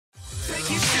Take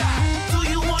your shot. Do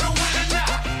you want to win or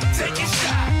not? Take your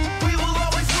shot. We will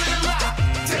always win a lot.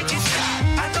 Take your shot.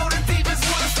 I know the demons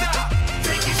want to stop.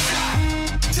 Take your shot.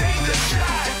 Take the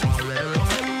shot.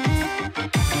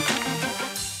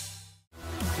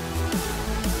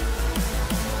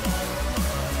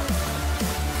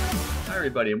 Hi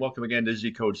everybody, and welcome again to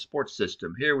ZCode Sports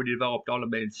System. Here we developed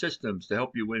automated systems to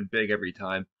help you win big every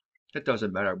time. It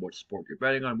doesn't matter what sport you're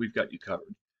betting on, we've got you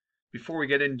covered. Before we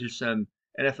get into some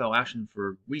NFL action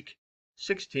for Week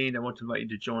 16, I want to invite you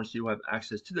to join so you'll have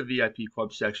access to the VIP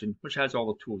Club section, which has all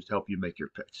the tools to help you make your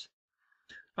picks.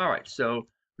 Alright, so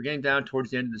we're getting down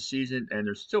towards the end of the season, and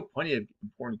there's still plenty of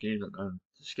important games on the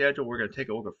schedule. We're going to take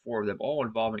a look at 4 of them, all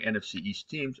involving NFC East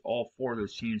teams. All 4 of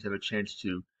those teams have a chance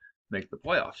to make the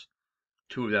playoffs.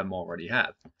 2 of them already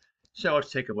have. So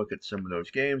let's take a look at some of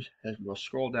those games. As we'll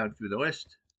scroll down through the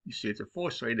list, you see it's a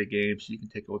full slate of games, so you can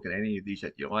take a look at any of these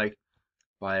that you like.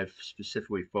 But I've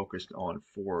specifically focused on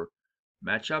 4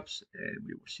 matchups, and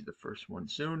we will see the first one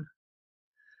soon.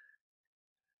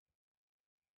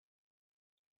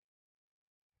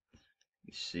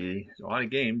 You see, there's a lot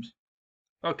of games.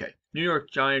 Okay, New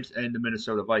York Giants and the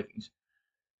Minnesota Vikings.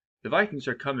 The Vikings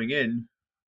are coming in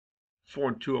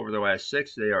 4-2 over their last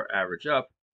 6. They are average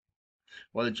up.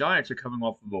 While the Giants are coming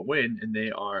off of a win, and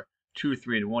they are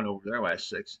 2-3-1 over their last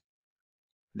 6.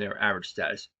 Their average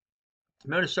status.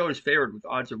 Minnesota is favored with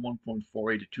odds of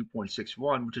 1.48 to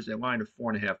 2.61, which is a line of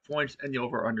 4.5 points, and the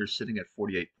over/under is sitting at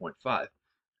 48.5.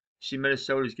 See,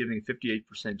 Minnesota is giving a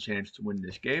 58% chance to win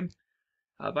this game.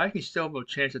 Vikings still have a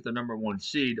chance at the #1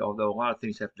 seed, although a lot of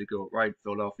things have to go right.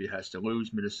 Philadelphia has to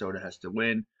lose, Minnesota has to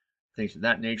win, things of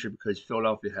that nature, because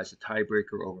Philadelphia has a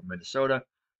tiebreaker over Minnesota.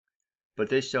 But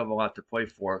they still have a lot to play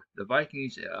for. The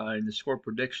Vikings, in the score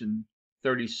prediction,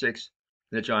 36,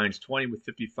 and the Giants 20, with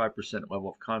 55%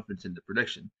 level of confidence in the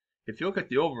prediction. If you look at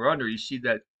the over/under, you see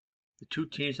that the 2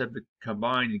 teams have been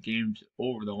combined in games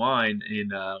over the line in,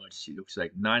 let's see, it looks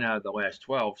like 9 out of the last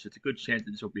 12, so it's a good chance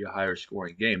that this will be a higher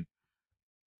scoring game.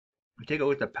 If we take a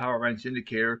look at the power ranks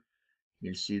indicator,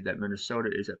 you can see that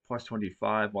Minnesota is at plus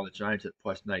 25, while the Giants at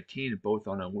plus 19, both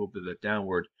on a little bit of a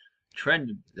downward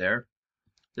trend there.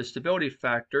 The stability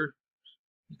factor,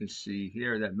 you can see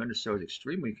here that Minnesota is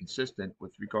extremely consistent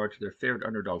with regard to their favored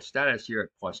underdog status here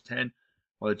at plus 10,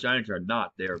 while the Giants are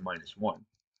not. They are -1.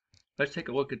 Let's take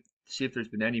a look at see if there's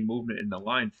been any movement in the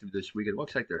line through this week. It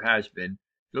looks like there has been. If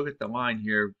you look at the line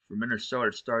here for Minnesota,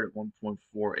 it started at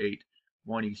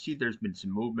 1.481. You can see there's been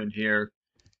some movement here.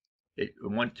 It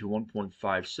went to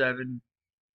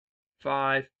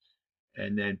 1.575.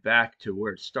 And then back to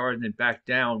where it started, and then back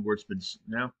down where it's been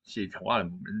now. See, it's a lot of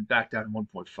movement, and then back down to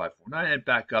 1.549, and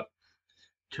back up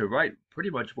to right, pretty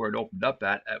much where it opened up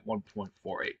at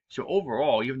 1.48. So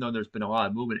overall, even though there's been a lot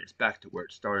of movement, it's back to where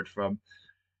it started from.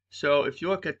 So if you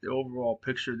look at the overall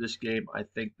picture of this game, I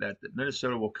think that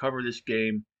Minnesota will cover this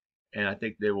game, and I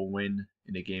think they will win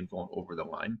in a game going over the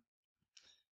line.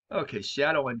 Okay,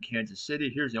 Seattle and Kansas City.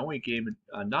 Here's the only game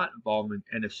not involving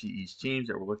NFC East teams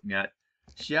that we're looking at.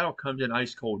 Seattle comes in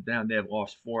ice cold down. They have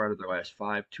lost 4 out of their last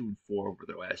 5, 2-4 over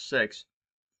their last 6,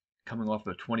 coming off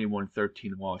a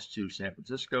 21-13 loss to San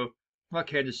Francisco. While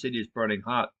Kansas City is burning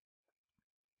hot,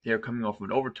 they are coming off of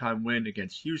an overtime win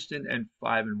against Houston and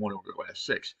 5-1 over their last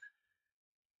 6.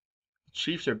 The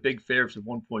Chiefs are big favorites of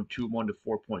 1.21 to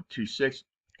 4.26,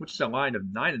 which is a line of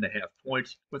 9.5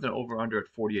 points with an over/under at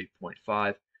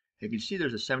 48.5. You can see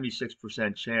there's a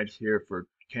 76% chance here for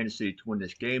Kansas City to win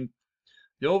this game.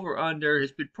 The over/under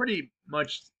has been pretty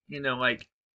much, like,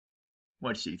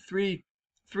 let's see, 3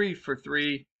 for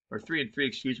 3, or 3 and 3,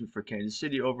 excuse me, for Kansas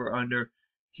City over/under.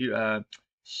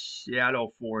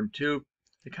 Seattle 4-2.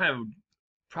 They kind of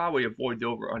probably avoid the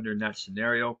over/under in that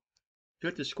scenario. If you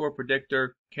look at the score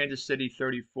predictor, Kansas City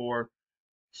 34,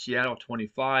 Seattle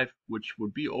 25, which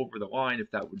would be over the line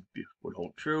if that would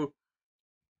hold true.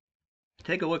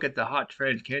 Take a look at the hot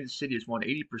trends. Kansas City has won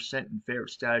 80% in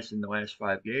favorite status in the last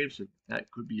 5 games, so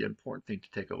that could be an important thing to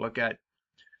take a look at.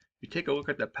 If you take a look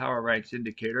at the power ranks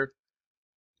indicator,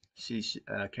 see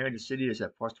Kansas City is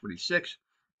at plus 26,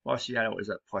 while Seattle is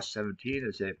at plus 17,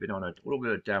 as they've been on a little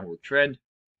bit of downward trend.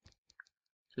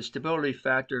 The stability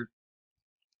factor,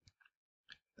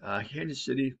 Kansas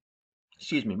City,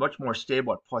 much more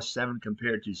stable at plus 7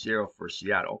 compared to 0 for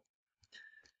Seattle.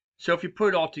 So if you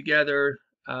put it all together,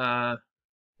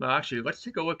 well, actually, let's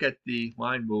take a look at the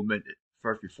line movement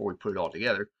first before we put it all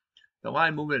together. The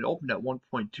line movement opened at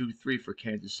 1.23 for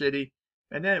Kansas City,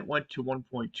 and then it went to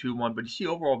 1.21. But you see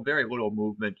overall very little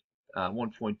movement.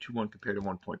 1.21 compared to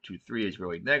 1.23 is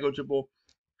really negligible.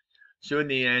 So in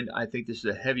the end, I think this is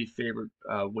a heavy favorite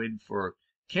win for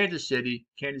Kansas City.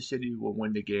 Kansas City will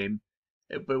win the game,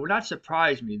 But it would not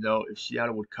surprise me though if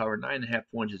Seattle would cover. 9.5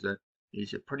 points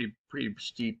is a pretty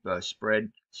steep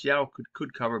spread. Seattle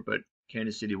could cover, but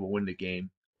Kansas City will win the game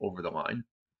over the line.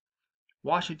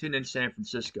 Washington and San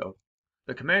Francisco.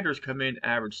 The Commanders come in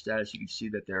average status. You can see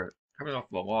that they're coming off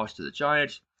of a loss to the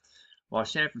Giants, while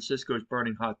San Francisco is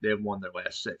burning hot. They have won their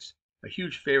last 6. A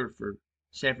huge favorite for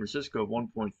San Francisco,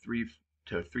 1.3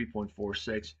 to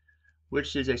 3.46,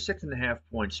 which is a 6.5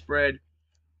 point spread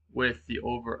with the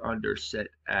over-under set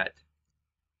at,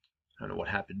 I don't know what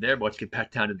happened there, but let's get back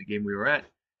down to the game we were at.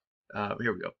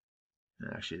 Here we go.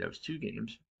 Actually, that was 2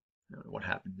 games. I don't know what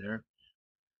happened there.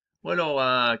 Little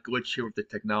glitch here with the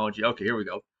technology. Okay, here we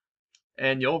go.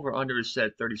 And the over-under is set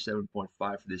at 37.5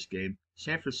 for this game.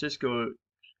 San Francisco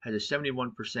has a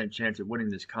 71% chance of winning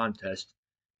this contest.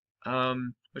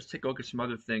 Let's take a look at some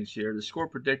other things here. The score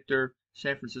predictor,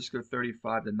 San Francisco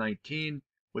 35-19,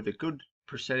 with a good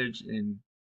percentage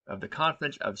of the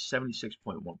confidence of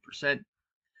 76.1%.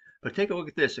 But take a look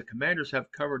at this. The Commanders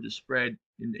have covered the spread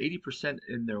in 80%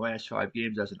 in their last 5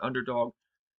 games as an underdog.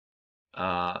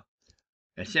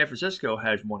 And San Francisco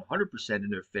has 100% in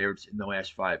their favorites in the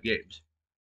last 5 games.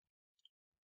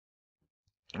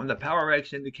 On the Power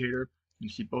Ranks indicator, you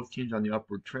see both teams on the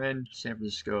upward trend. San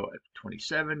Francisco at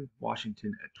 27,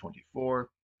 Washington at 24.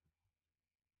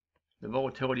 The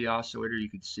volatility oscillator, you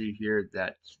can see here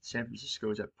that San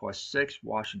Francisco is at +6,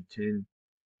 Washington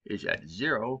is at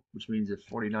 0, which means the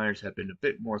 49ers have been a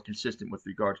bit more consistent with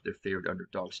regard to their favorite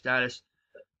underdog status.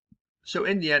 So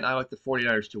in the end, I like the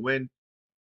 49ers to win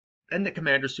and the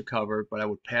Commanders to cover, but I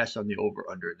would pass on the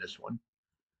over-under in this one.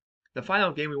 The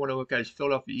final game we want to look at is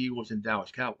Philadelphia Eagles and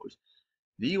Dallas Cowboys.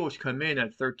 The Eagles come in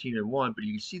at 13-1, but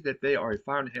you can see that they are a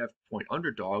 5.5 point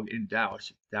underdog in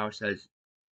Dallas. Dallas has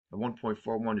a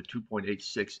 1.41 to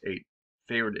 2.868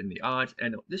 favorite in the odds,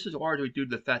 and this is largely due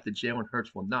to the fact that Jalen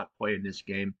Hurts will not play in this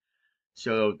game.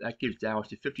 So that gives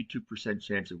Dallas a 52%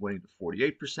 chance of winning to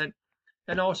 48%.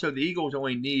 And also, the Eagles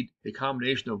only need a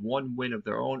combination of 1 win of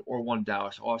their own or 1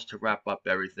 Dallas loss to wrap up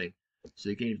everything. So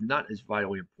the game is not as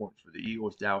vitally important for the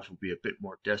Eagles. Dallas will be a bit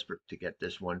more desperate to get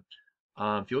this one.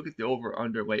 If you look at the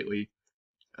over-under lately,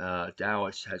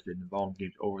 Dallas has been involved in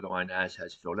games over the line, as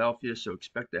has Philadelphia. So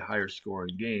expect a higher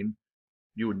scoring game.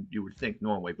 You would think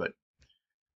normally, but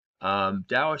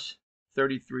Dallas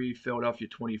 33, Philadelphia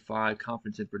 25.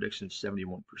 Confidence in prediction is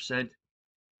 71%.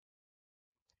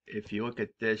 If you look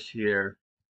at this here,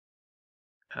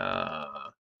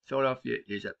 Philadelphia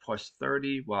is at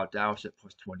 +30, while Dallas at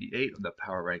 +28 on the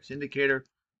Power Ranks indicator.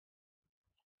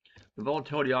 The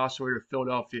volatility oscillator,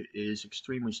 Philadelphia is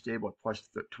extremely stable at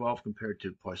 +12 compared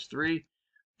to +3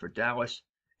 for Dallas.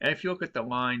 And if you look at the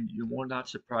line, it will not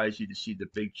surprise you to see the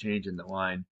big change in the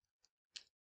line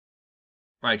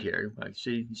right here. You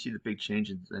see the big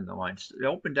change in the line. It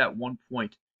opened at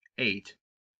 1.8,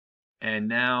 and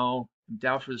now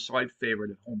Dallas was a slight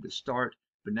favorite at home to start,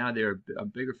 but now they're a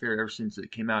bigger favorite ever since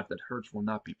it came out that Hurts will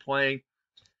not be playing.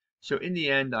 So in the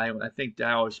end, I think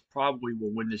Dallas probably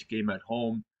will win this game at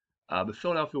home, but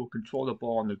Philadelphia will control the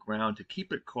ball on the ground to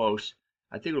keep it close.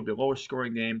 I think it'll be a lower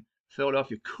scoring game.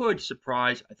 Philadelphia could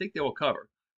surprise. I think they will cover.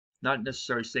 Not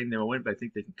necessarily saying they will win, but I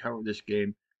think they can cover this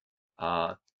game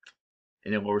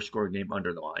in a lower scoring game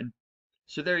under the line.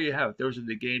 So there you have it. Those are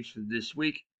the games for this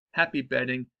week. Happy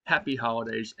betting, happy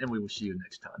holidays, and we will see you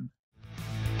next time.